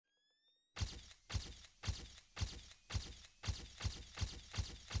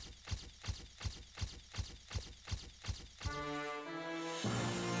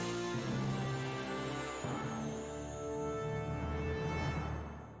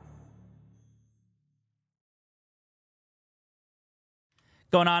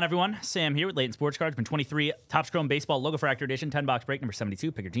Going on, everyone? Sam here with Layton Sports Cards. Been 23 Topps Chrome Baseball Logofractor Edition, 10-box break, number 72.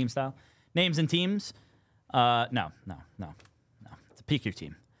 Pick your team style. Names and teams. No. It's a pick your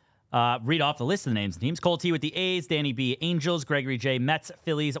team. Read off the list of the names and teams. Cole T with the A's, Danny B, Angels, Gregory J, Mets,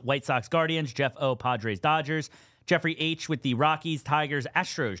 Phillies, White Sox, Guardians, Jeff O, Padres, Dodgers, Jeffrey H with the Rockies, Tigers,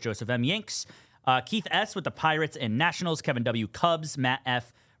 Astros, Joseph M, Yanks, Keith S with the Pirates and Nationals, Kevin W, Cubs, Matt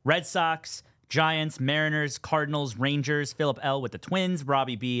F, Red Sox, Giants, Mariners, Cardinals, Rangers, Philip L with the Twins,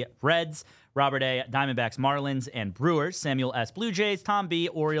 Robbie B, Reds, Robert A, Diamondbacks, Marlins, and Brewers, Samuel S, Blue Jays, Tom B,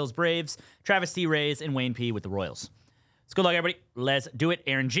 Orioles, Braves, Travis T, Rays, and Wayne P with the Royals. It's good luck, everybody. Let's do it.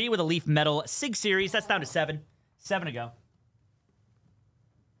 Aaron G with a Leaf Metal Sig Series. That's down to 7. 7 to go.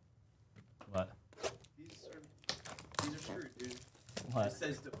 What? These are screwed, dude. What? It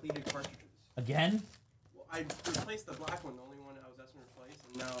says depleted cartridges. Again? Well, I replaced the black one, the only one I was asking to replace,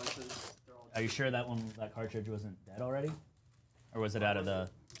 and now it says they're all. Are you sure that that cartridge wasn't dead already? Or was it out of the...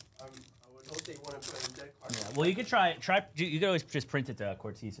 I would hope they want to put a dead cartridge. Yeah, well, you could try. You could always just print it to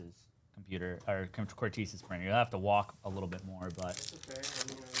Cortez's computer, or Cortez's printer. You'll have to walk a little bit more, but... It's okay. I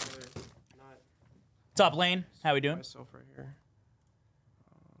mean, I'd rather not... What's up, Lane? How we doing? Myself right here.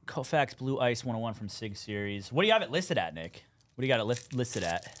 Koufax Blue Ice 101 from Sig Series. What do you have it listed at, Nick? What do you got it listed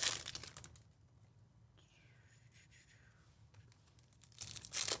at?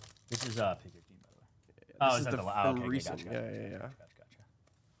 This is pick your team, by the way. Yeah, Oh, is that the okay, recent. gotcha. Yeah. Gotcha.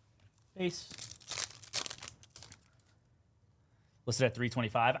 Base. Listed at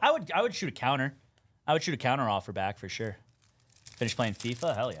 325. I would shoot a counter. I would shoot a counter offer back for sure. Finish playing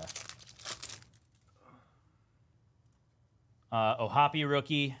FIFA? Hell yeah. Ohapi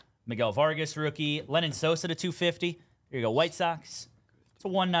rookie. Miguel Vargas rookie. Lennon Sosa to 250. Here you go. White Sox. It's a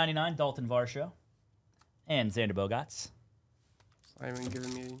 199. Dalton Varsho. And Xander Bogaerts. It's not even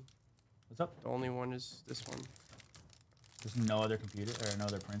giving me... What's up? The only one is this one. There's no other computer or no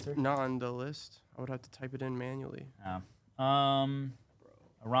other printer? Not on the list. I would have to type it in manually.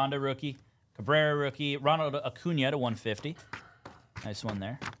 Aranda rookie. Cabrera rookie. Ronald Acuna to 150. Nice one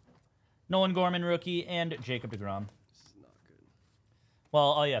there. Nolan Gorman rookie. And Jacob DeGrom. This is not good. Well,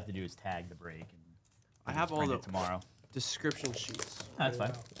 all you have to do is tag the break. And I have all the tomorrow. description sheets. That's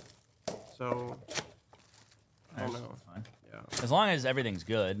fine. So, I don't know. That's fine. Yeah. As long as everything's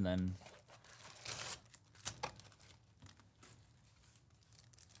good, then...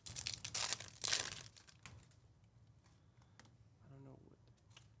 I don't know what makes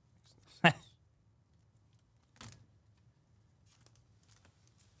no sense.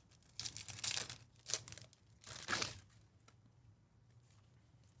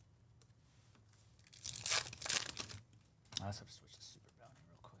 Let's have to switch to Super Bounty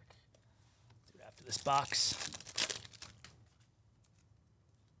real quick. Do it after this box.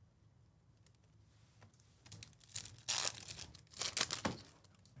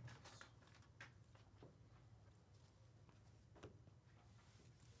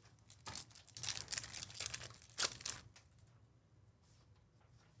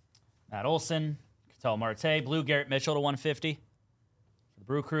 Matt Olson, Ketel Marte, Blue Garrett Mitchell to 150. For the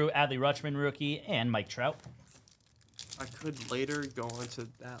Brew Crew, Adley Rutschman rookie, and Mike Trout. I could later go onto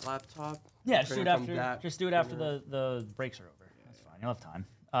that laptop. Yeah, just do it after. Just do it after the breaks are over. That's fine. You'll have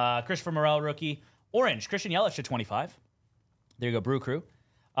time. Christopher Morel rookie, orange. Christian Yelich to 25. There you go, Brew Crew.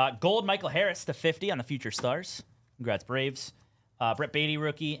 Gold Michael Harris to 50 on the Future Stars. Congrats, Braves. Brett Beatty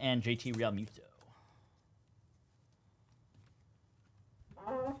rookie and JT Realmuto.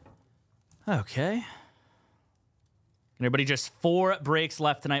 Okay. Everybody, just 4 breaks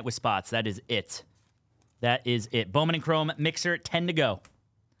left tonight with spots. That is it. That is it. Bowman and Chrome Mixer, 10 to go.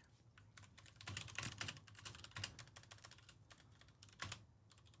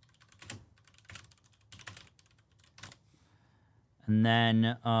 And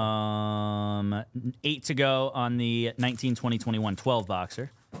then 8 to go on the 19, 20, 21, 12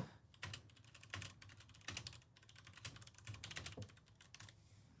 boxer.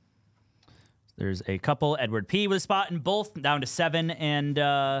 There's a couple. Edward P with a spot in both, down to 7 and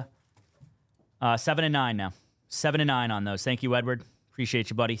 7 and 9 now. 7 and 9 on those. Thank you, Edward. Appreciate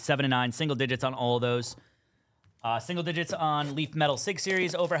you, buddy. 7 and 9, single digits on all of those. Single digits on Leaf Metal Sig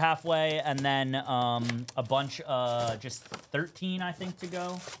Series, over halfway, and then a bunch, just 13, I think, to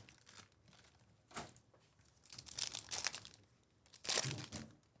go.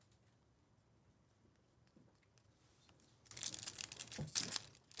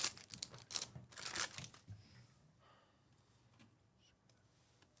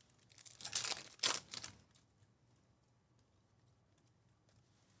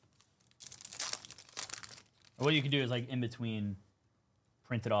 What you can do is, like, in between,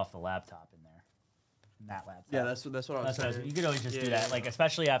 print it off the laptop in there. Matt Labs. Yeah, that's what I was saying. You could always just do Yeah, that, like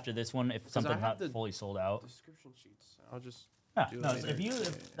especially after this one, if something's have not fully sold out. Description sheets. I'll just. Yeah, do it no, later.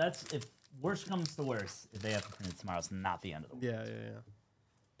 if worst comes to worst, if they have to print it tomorrow, it's not the end of the world. Yeah.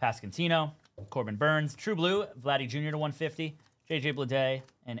 Pascantino, Corbin Burns, True Blue, Vladdy Jr. to 150, JJ Bleday,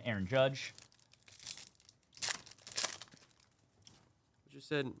 and Aaron Judge. I just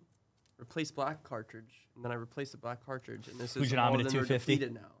said replace black cartridge, and then I replaced the black cartridge, and this is Fujinami all to of them are 250.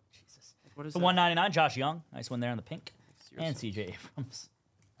 defeated now. Jesus. What is The that? 199, Josh Young. Nice one there on the pink. And Seriously. CJ Abrams.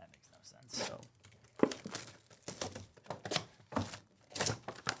 That makes no sense. So.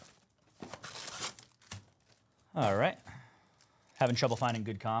 All right. Having trouble finding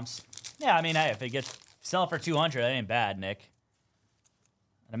good comps. Yeah, I mean, hey, if it gets sell it for 200, that ain't bad, Nick.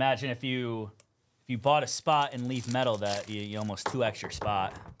 And imagine if you bought a spot in Leaf Metal that you almost 2x your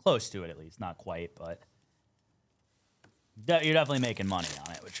spot. Close to it, at least. Not quite, but you're definitely making money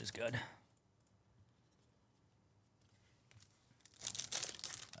on it, which is good.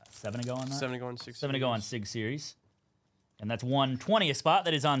 7 to go on that? 7 to go on 6. 7 to go on Sig Series. And that's 120 a spot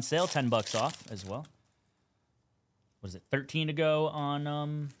that is on sale, $10 off as well. What is it, 13 to go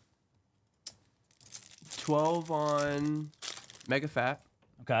on 12 on Mega Fat.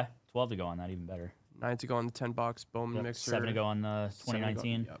 Okay, 12 to go on that, even better. 9 to go on the 10-box Bowman Yep, mixer. 7 to go on the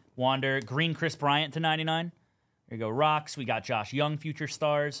 2019. Yep. Wander, Green Chris Bryant to 99. There you go, Rocks. We got Josh Young, Future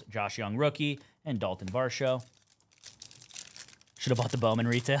Stars, Josh Young, Rookie, and Dalton Varsho. Should have bought the Bowman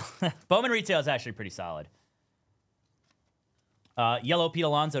Retail. Bowman Retail is actually pretty solid. Yellow Pete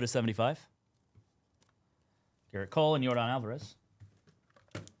Alonso to 75. Garrett Cole and Yordan Alvarez.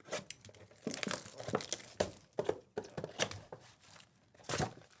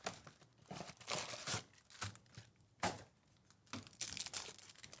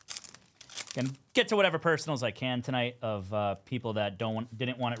 And get to whatever personals I can tonight of people that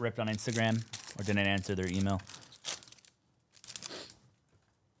didn't want it ripped on Instagram or didn't answer their email.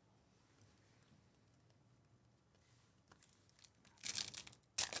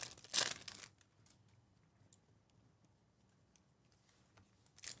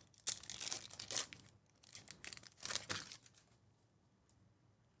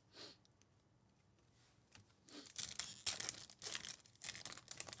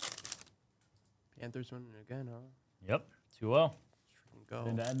 Panthers winning again, huh? Yep, 2-0. Go.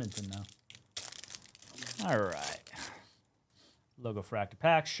 Into Edmonton now. All right. Logofractor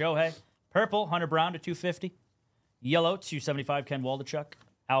packs. Shohei. Purple, Hunter Brown to 250. Yellow, 275, Ken Waldachuk.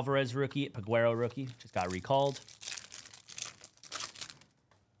 Alvarez rookie, Paguero rookie. Just got recalled.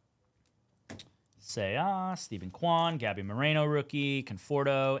 Seiya, Stephen Kwan, Gabby Moreno rookie,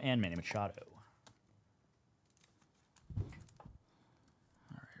 Conforto, and Manny Machado.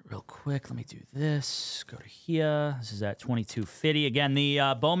 Real quick, let me do this. Go to here. This is at 2250. Again, the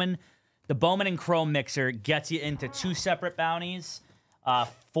Bowman and Chrome mixer gets you into 2 separate bounties.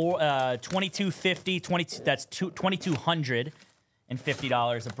 2250, that's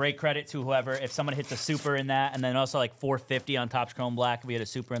 $2,250. A break credit to whoever if someone hits a super in that, and then also like $450 on Topps Chrome Black if we had a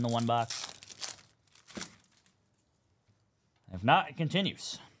super in the one box. If not, it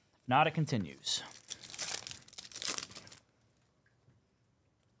continues. If not, it continues.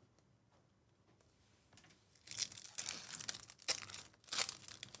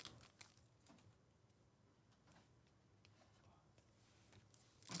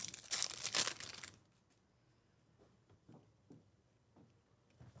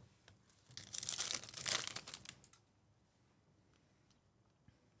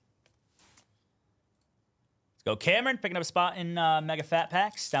 Let's go, Cameron, picking up a spot in Mega Fat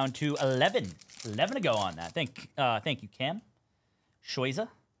Packs, down to 11. 11 to go on that. Thank you, Cam. Shoiza,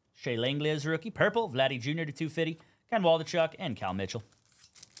 Shea Langlia rookie. Purple, Vladdy Jr. to 250. Ken Waldachuk, and Cal Mitchell.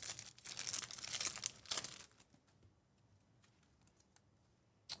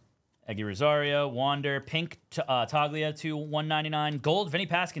 Eggy Rosario, Wander, Pink, Taglia to 199. Gold, Vinny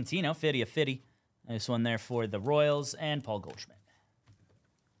Pascantino, 50 of 50. Nice one there for the Royals, and Paul Goldschmidt.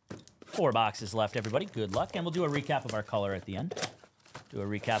 4 boxes left, everybody. Good luck. And we'll do a recap of our color at the end. Do a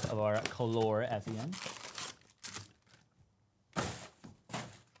recap of our color at the end.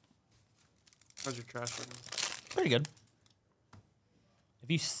 How's your trash looking? Pretty good.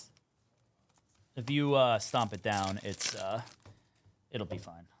 If you stomp it down, it'll be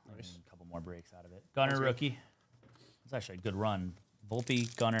fine. Nice. A couple more breaks out of it. Gunner rookie. It's actually a good run.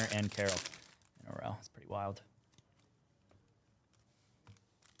 Volpe, Gunner, and Carroll in a row. It's pretty wild.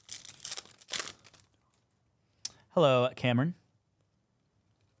 Hello, Cameron.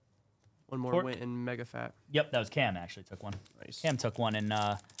 One more win in Mega Fat. Yep, that was Cam actually took one. Nice. Cam took one in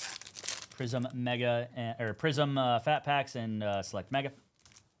Prism Mega or Prism Fat Packs and Select Mega.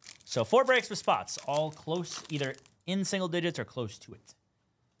 So 4 breaks with spots, all close, either in single digits or close to it.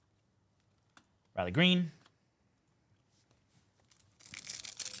 Riley Green.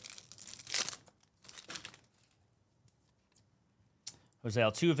 Jose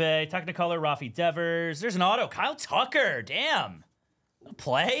Altuve, Technicolor, Rafi Devers. There's an auto. Kyle Tucker. Damn. No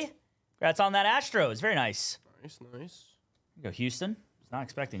play. Congrats on that Astros. Very nice. Nice, nice. There you go, Houston. Was not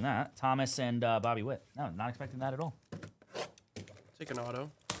expecting that. Thomas and Bobby Witt. No, not expecting that at all. Take an auto.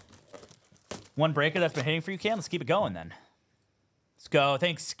 1 breaker that's been hitting for you, Cam. Let's keep it going then. Let's go.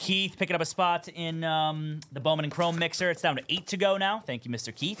 Thanks, Keith, picking up a spot in the Bowman and Chrome mixer. It's down to 8 to go now. Thank you,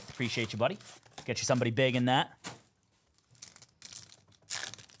 Mr. Keith. Appreciate you, buddy. Get you somebody big in that.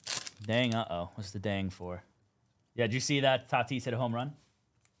 Dang, uh-oh. What's the dang for? Yeah, did you see that Tatis hit a home run?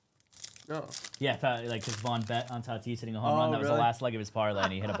 No. Yeah, like his Vaughn bet on Tatis hitting a home run. That was the last leg of his parlay,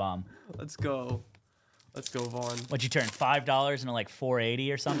 and he hit a bomb. Let's go. Let's go, Vaughn. What'd you turn, $5 into like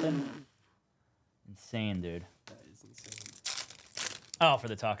 $4.80 or something? Insane, dude. That is insane. Oh, for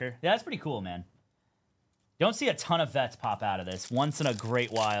the Tucker. Yeah, that's pretty cool, man. Don't see a ton of vets pop out of this. Once in a great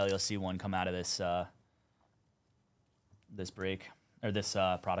while, you'll see one come out of this this break, or this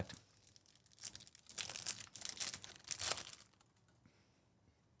product.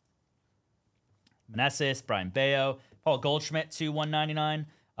 Meneses, Brian Bayo, Paul Goldschmidt to 199,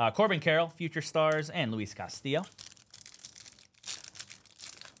 Corbin Carroll, Future Stars, and Luis Castillo.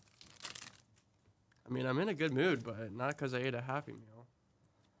 I mean, I'm in a good mood, but not because I ate a Happy Meal.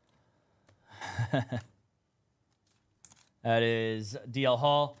 That is DL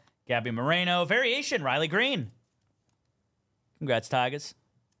Hall, Gabby Moreno, variation, Riley Green. Congrats, Tigers.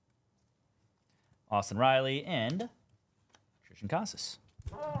 Austin Riley and Trishan Casas.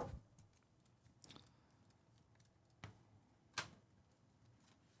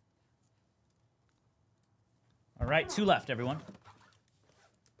 All right, 2 left, everyone.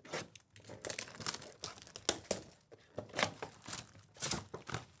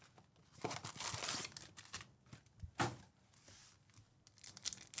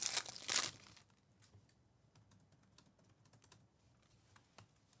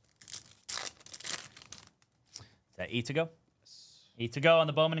 Is that 8 to go? 8 to go on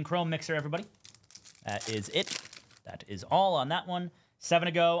the Bowman and Chrome mixer, everybody. That is it. That is all on that one. 7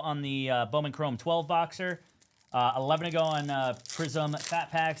 to go on the Bowman Chrome 12 boxer. 11 to go on Prism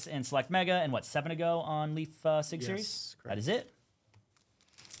Fat Packs and Select Mega. And what, 7 to go on Leaf Sig Series? Correct. That is it.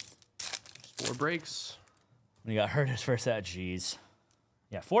 Just 4 breaks. When you got hurt his first set, jeez.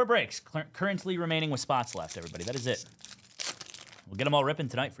 Yeah, 4 breaks. Currently remaining with spots left, everybody. That is it. We'll get them all ripping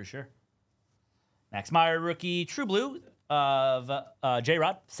tonight for sure. Max Meyer, rookie. True Blue of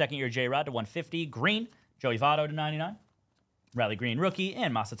J-Rod. 2nd-year J-Rod to 150. Green. Joey Votto to 99. Riley Green, rookie.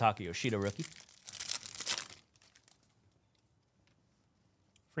 And Masataka Yoshida, rookie.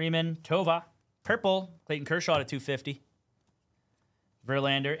 Freeman, Tova, purple, Clayton Kershaw to 250.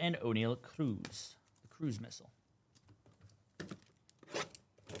 Verlander and O'Neal Cruz, the cruise missile.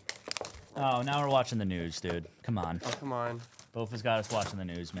 Oh, now we're watching the news, dude. Come on. Oh, come on. Both has got us watching the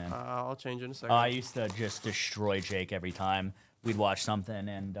news, man. I'll change in a second. I used to just destroy Jake every time we'd watch something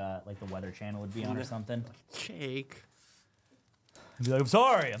and like the Weather Channel would be on or something. Jake. I'd be like, I'm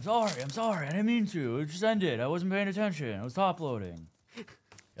sorry. I didn't mean to. It just ended. I wasn't paying attention. I was top loading. Get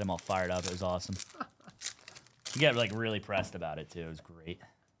them all fired up. It was awesome. You get like really pressed about it too. It was great.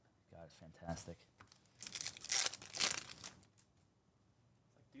 God, it's fantastic.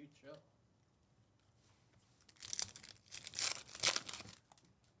 Dude, chill.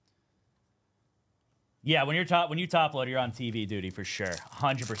 Yeah, when you top load, you're on TV duty for sure.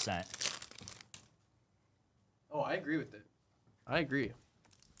 100%. Oh, I agree with it. I agree.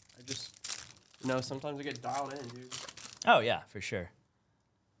 I just, sometimes I get dialed in, dude. Oh yeah, for sure.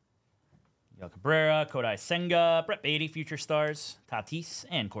 Miguel Cabrera, Kodai Senga, Brett Beatty, Future Stars, Tatis,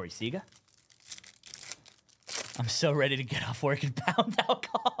 and Corey Seager. I'm so ready to get off work and pound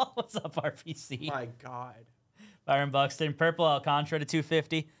alcohol. What's up, RPC? My God. Byron Buxton, purple Alcantara to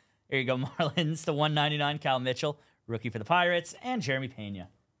 250. There you go, Marlins to 199. Cal Mitchell, rookie for the Pirates, and Jeremy Pena.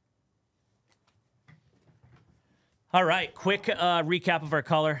 All right, quick recap of our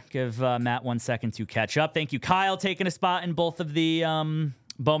color. Give Matt 1 second to catch up. Thank you, Kyle, taking a spot in both of the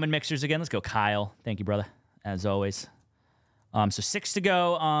Bowman mixers again. Let's go, Kyle. Thank you, brother, as always. So 6 to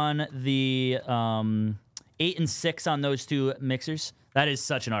go on the 8 and 6 on those 2 mixers. That is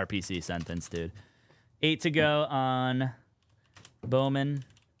such an RPC sentence, dude. 8 to go on Bowman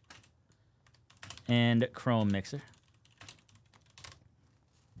and Chrome mixer.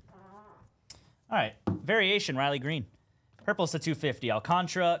 All right, variation, Riley Green. Purple's to 250.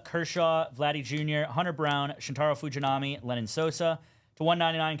 Alcantara, Kershaw, Vladdy Jr., Hunter Brown, Shintaro Fujinami, Lennon Sosa. To To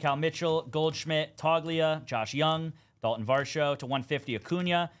 199, Cal Mitchell, Goldschmidt, Toglia, Josh Young, Dalton Varsho. To 150,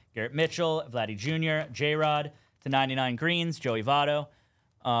 Acuna, Garrett Mitchell, Vladdy Jr., J-Rod. To 99, greens, Joey Votto.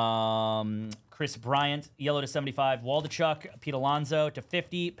 Chris Bryant, yellow to 75, Waldachuk, Pete Alonso. To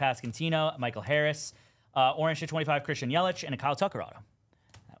 50, Pasquantino, Michael Harris. Orange to 25, Christian Yelich, and a Kyle Tucker auto.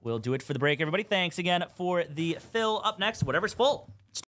 That will do it for the break, everybody. Thanks again for the fill. Up next, whatever's full.